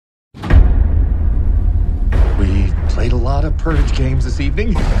lot of purge games this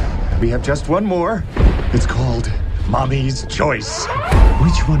evening. We have just one more. It's called Mommy's Choice.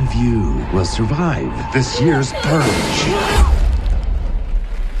 Which one of you will survive this year's purge?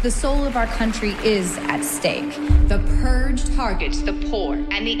 The soul of our country is at stake. The purge targets the poor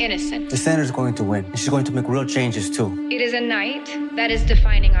and the innocent. The senator's going to win, and she's going to make real changes, too. It is a night that is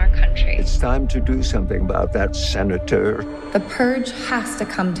defining our country. It's time to do something about that senator. The purge has to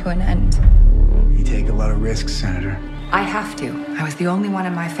come to an end. You take a lot of risks, Senator. I have to. I was the only one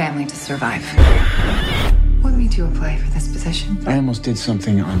in my family to survive. What made you apply for this position? I almost did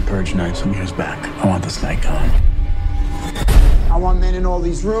something on Purge Night some years back. I want this night gone. I want men in all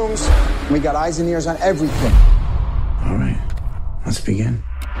these rooms. We got eyes and ears on everything. All right, let's begin.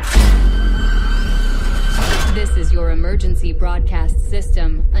 This is your emergency broadcast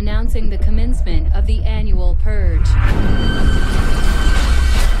system announcing the commencement of the annual purge.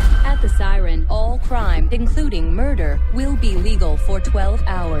 At the siren, all crime, including murder, will be legal for 12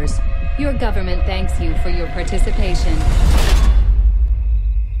 hours. Your government thanks you for your participation.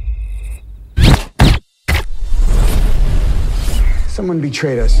 Someone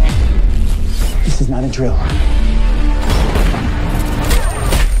betrayed us. This is not a drill.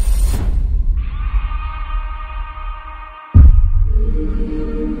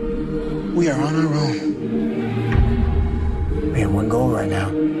 We are on our own. We have one goal right now.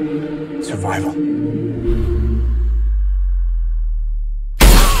 Survival.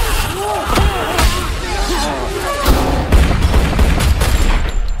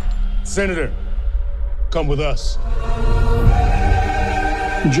 Senator, come with us.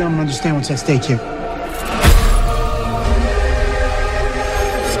 You gentlemen understand what's at stake here.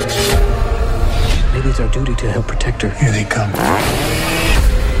 Maybe it's our duty to help protect her. Here they come.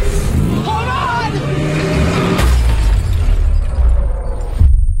 Hold on!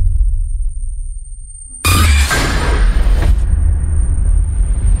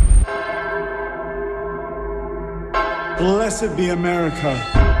 Blessed be America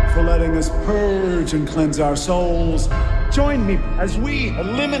for letting us purge and cleanse our souls. Join me as we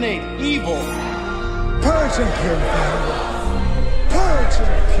eliminate evil. Purge and purify. Purge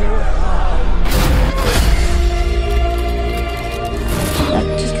and